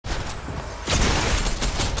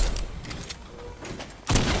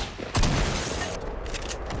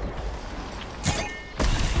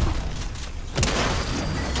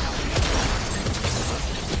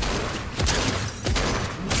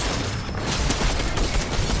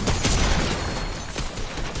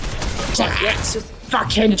Yes,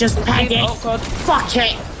 fucking just peg it. Oh god. Fuck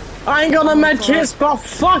it. I ain't got no medkits, but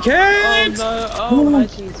fuck it. Oh no. Oh my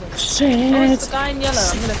Jesus. Shit. Oh, it's the guy in yellow.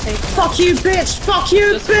 I'm gonna take him. Fuck you, bitch. Fuck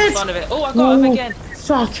you, Just for the bitch. fun of it. Oh, I got him again.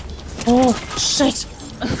 Fuck. Oh, shit.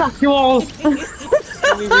 Fuck you all.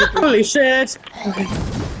 Holy shit.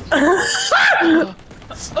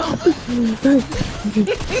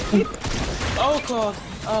 Oh god.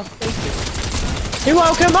 Oh, thank you. You're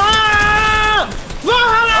welcome. Ah! Oh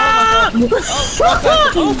my god.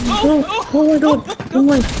 Oh my god. Oh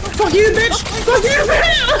my. Fuck you, bitch. Fuck you,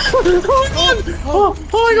 bitch. Oh my god. Oh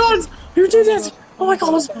my god. You did it. Oh my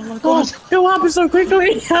god. Oh my god. It happened so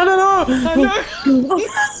quickly. I don't know.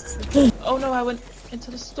 Oh no, I went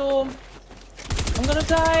into the storm. I'm gonna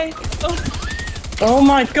die. Oh, Oh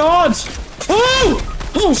my god. Oh!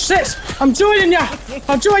 Oh shit. I'm joining ya.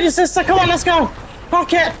 I'm joining you, sister. Come on, let's go.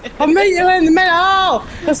 Fuck it. I'll meet you in the middle.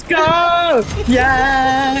 Let's go.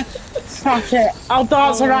 Yeah. Fuck it. I'll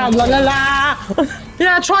dance around. La la la.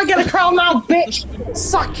 Yeah, try and get a crown now, bitch.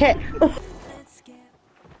 Suck it.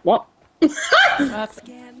 What? I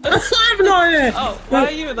have no idea. oh, why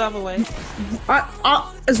are you the other way?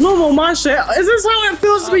 It's normal, my shit. Is this how it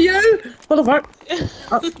feels to be you? What the fuck?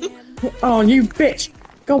 Oh, you bitch.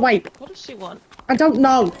 Go away. What does she want? I don't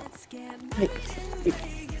know.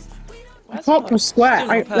 Pop was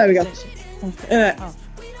square. There we go.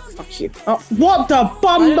 Fuck you. Oh, what the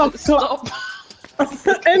bum? Stop.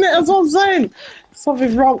 In it, that's what I'm saying.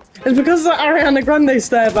 Something's wrong. It's because of the Ariana Grande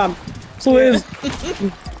stare, man. So it is.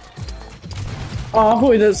 Oh, I thought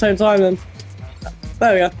we did it at the same time then.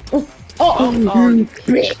 There we go. Oh, you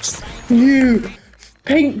bitch. You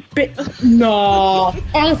pink bitch. No.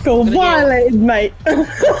 I feel violated, mate. Go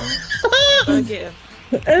get him.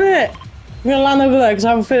 Isn't it? I'm gonna land over there because I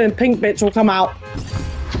have a feeling pink bitch will come out.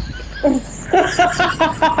 I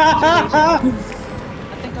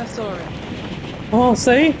think I saw it. Oh,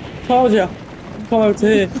 see? Told you. Come over to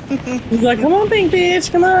here. He's like, come on, pink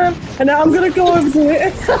bitch, come on. And now I'm gonna go over to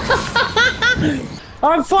here.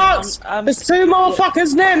 I'm fucked. There's two more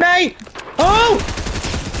fuckers near me. Oh!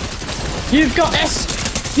 You've got this.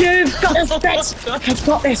 You've got this, bitch. I've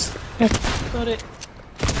got this. Got it.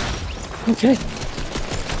 Okay.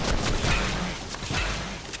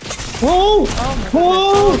 Oh! Oh my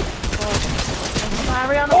Oh!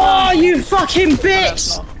 Oh, you fucking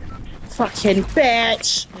bitch! Fucking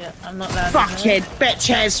bitch! Yeah, I'm not landing. Fucking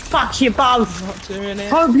bitches! Fuck you both! I'm not doing it.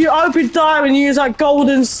 Hope you die when you use that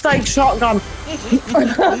golden stake shotgun.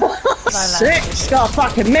 Six! Got a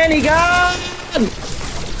fucking minigun!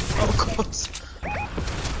 Oh god.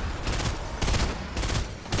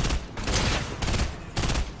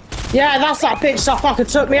 Yeah, that's that bitch that fucking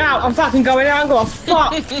took me out. I'm fucking going out. I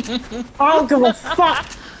don't give a fuck. I don't give a fuck.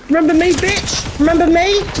 Remember me, bitch? Remember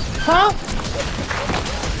me? Huh?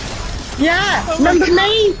 Yeah, remember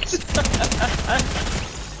me?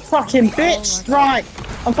 Fucking bitch. Right,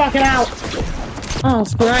 I'm fucking out. Oh,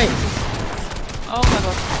 that's great. Oh my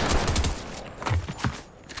god.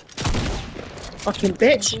 Fucking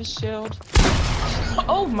bitch. His shield.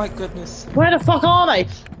 Oh my goodness. Where the fuck are they?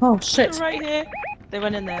 Oh, shit. They're right here. They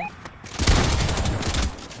went in there.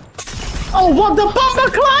 Oh, what the bomber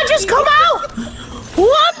cloud just come out?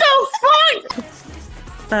 What the fuck?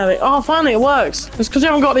 There we go. Oh, finally it works. It's because you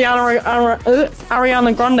haven't got the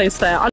Ariana Grande stare.